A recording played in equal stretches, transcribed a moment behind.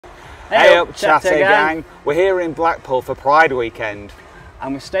Hey up, Chatter Gang! We're here in Blackpool for Pride weekend.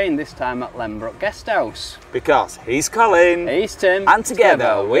 And we're staying this time at Lenbrook Guest House. Because he's Colin. He's Tim. And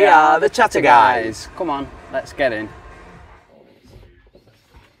together we are the Chatter Guys. Come on, let's get in.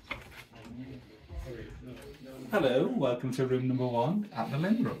 Hello, welcome to room number 1 at the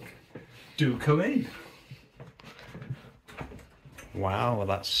Lenbrook. Do come in. Wow,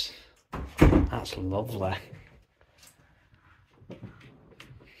 that's lovely.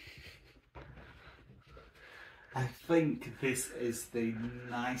 I think this is the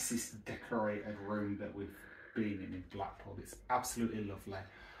nicest decorated room that we've been in Blackpool. It's absolutely lovely.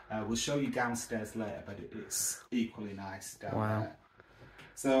 We'll show you downstairs later, but it's equally nice down there.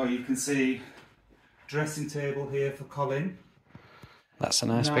 So you can see dressing table here for Colin. That's a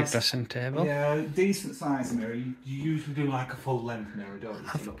nice big dressing table. Yeah, decent size mirror. You usually do like a full length mirror, don't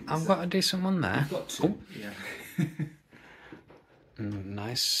you? I've got a decent one there. You've got two. Yeah.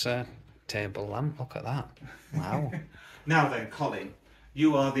 Nice table lamp. Look at that. Wow. Now then, Colin,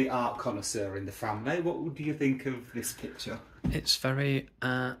 you are the art connoisseur in the family. What do you think of this picture? It's very.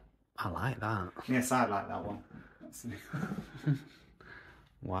 I like that. Yes, I like that one.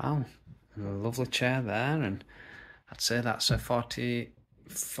 Wow. A lovely chair there, and I'd say that's a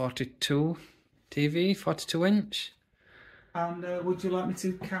 42 TV, 42 inch. And would you like me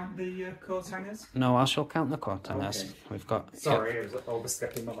to count the coat hangers? No, I shall count the coat hangers. Okay. We've got... Sorry, I was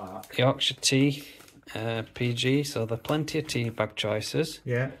overstepping my mark. Yorkshire tea, PG, so there are plenty of tea bag choices.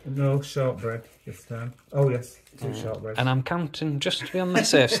 Yeah, no shortbread this time. Oh yes, 2 shortbreads. And I'm counting, just to be on the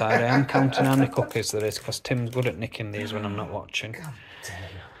safe side, I am counting how many cookies there is, because Tim's good at nicking these when I'm not watching.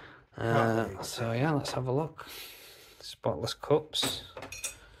 So yeah, let's have a look. Spotless cups.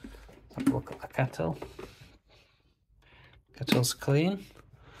 Have a look at the kettle. Kettle's clean.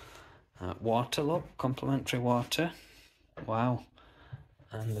 Water, look, complimentary water. Wow.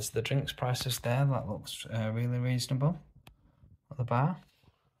 And there's the drinks prices there. That looks really reasonable at the bar.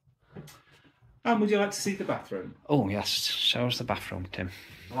 And would you like to see the bathroom? Oh yes, show us the bathroom, Tim.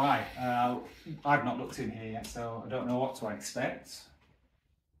 Right, I've not looked in here yet, so I don't know what to expect.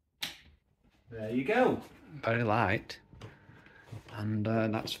 There you go. Very light. And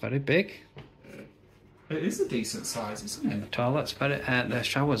that's very big. It is a decent size, isn't it? The toilet's very, the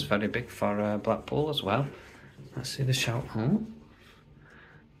shower's very big for Blackpool as well. Let's see the shower. Oh,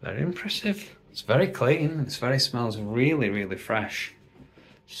 very impressive. It's very clean. Smells really, really fresh.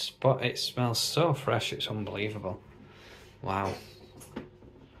 It smells so fresh, it's unbelievable. Wow.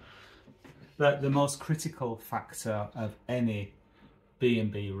 The most critical factor of any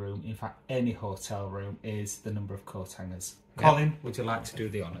B&B room, in fact any hotel room, is the number of coat hangers. Colin, would you like to do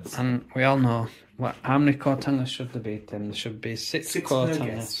the honours? And we all know, how many coat hangers should there be, Tim? There should be six coat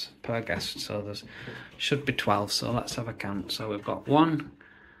hangers per guest, so there should be 12, so let's have a count. So we've got 1,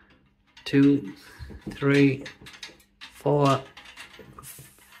 2, 3, 4,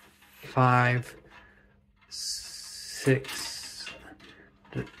 5, 6,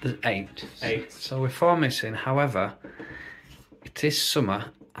 8. 8. So we're 4 missing, however, it is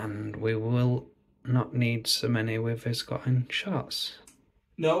summer and we will not need so many with us got in shorts.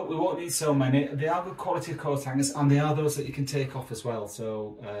 No, we won't need so many. They are good quality coat hangers and they are those that you can take off as well,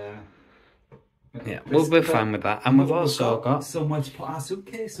 so yeah, we'll be fine with that. And we've also got somewhere to put our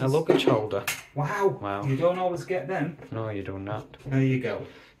suitcases. A luggage holder. Wow. You don't always get them. No, you do not. There you go.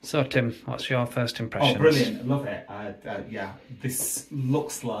 So Tim, what's your first impressions? Oh, brilliant. Love it. Yeah, this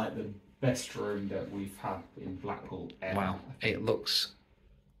looks like the best room that we've had in Blackpool ever. Wow, it looks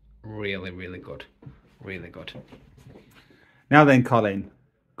really, really good. Really good. Now then, Colin,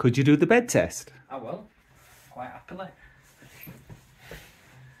 could you do the bed test? I will, quite happily.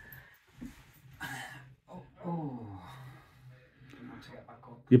 Oh.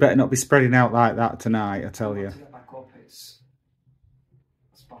 You better not be spreading out like that tonight, I tell you. To get back up, it's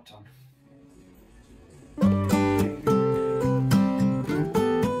spot on.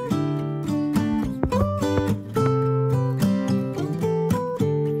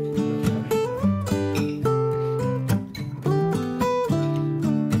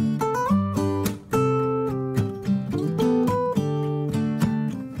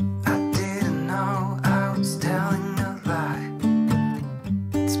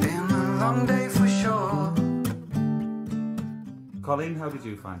 Colin, how did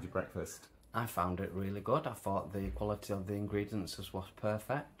you find your breakfast? I found it really good. I thought the quality of the ingredients was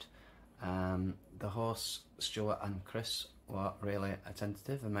perfect. The hosts, Stuart and Chris, were really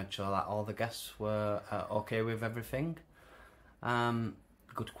attentive and made sure that all the guests were okay with everything.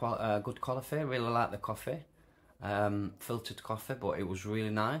 Good coffee, really like the coffee. filtered coffee, but it was really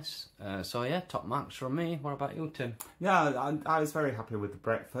nice. So yeah, top marks from me. What about you, Tim? Yeah, I was very happy with the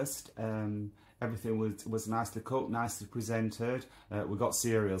breakfast. Everything was nicely cooked, nicely presented. We got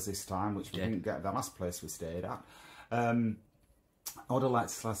cereals this time, which we didn't get at the last place we stayed at. I would have liked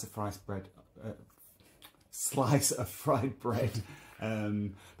a slice of fried bread.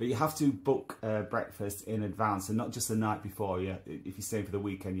 But you have to book breakfast in advance, and not just the night before. If you stay for the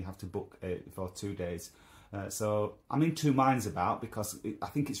weekend, you have to book for 2 days. So I'm in two minds about, because I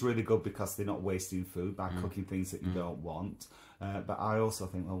think it's really good because they're not wasting food by cooking things that you don't want. But I also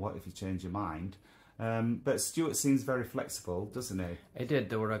think, well, what if you change your mind? But Stuart seems very flexible, doesn't he? He did.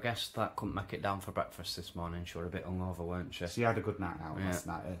 There were a guest that couldn't make it down for breakfast this morning. She was a bit hungover, weren't she? She had a good night out last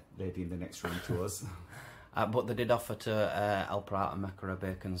night, a lady in the next room to us. But they did offer to help her out and make her a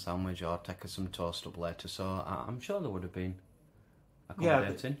bacon sandwich or take her some toast up later, so I'm sure they would have been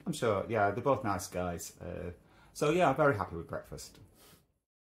accommodating. Yeah, I'm sure. Yeah, they're both nice guys. So yeah, I'm very happy with breakfast.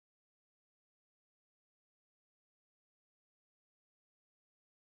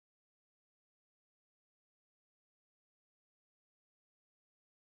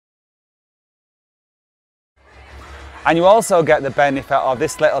 And you also get the benefit of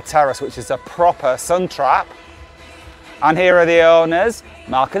this little terrace, which is a proper sun trap. And here are the owners,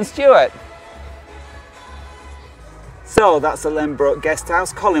 Marc and Stuart. So that's the Lenbrook Guest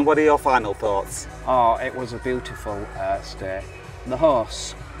House. Colin, what are your final thoughts? Oh, it was a beautiful stay. The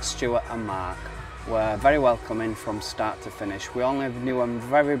hosts, Stuart and Marc, were very welcoming from start to finish. We only knew them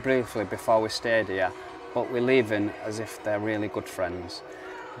very briefly before we stayed here, but we're leaving as if they're really good friends.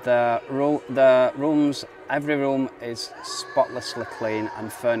 The rooms, every room is spotlessly clean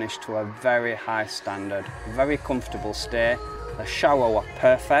and furnished to a very high standard. Very comfortable stay. The shower was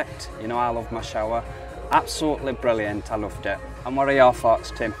perfect. You know, I love my shower. Absolutely brilliant. I loved it. And what are your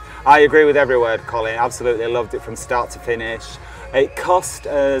thoughts, Tim? I agree with every word, Colin. Absolutely loved it from start to finish. It cost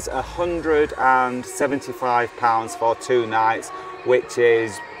us £175 for 2 nights, which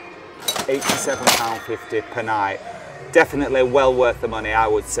is £87.50 per night. Definitely well worth the money, I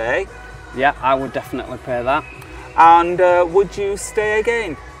would say. Yeah, I would definitely pay that. And would you stay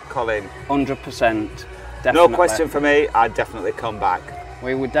again, Colin? 100%. Definitely. No question for me, I'd definitely come back.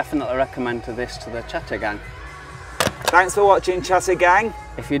 We would definitely recommend this to the Chatter Gang. Thanks for watching, Chatter Gang.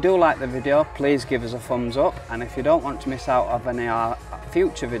 If you do like the video, please give us a thumbs up, and if you don't want to miss out on any of our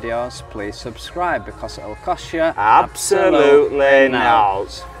future videos, please subscribe, because it'll cost you absolutely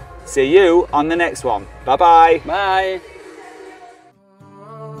not. See you on the next one. Bye-bye. Bye.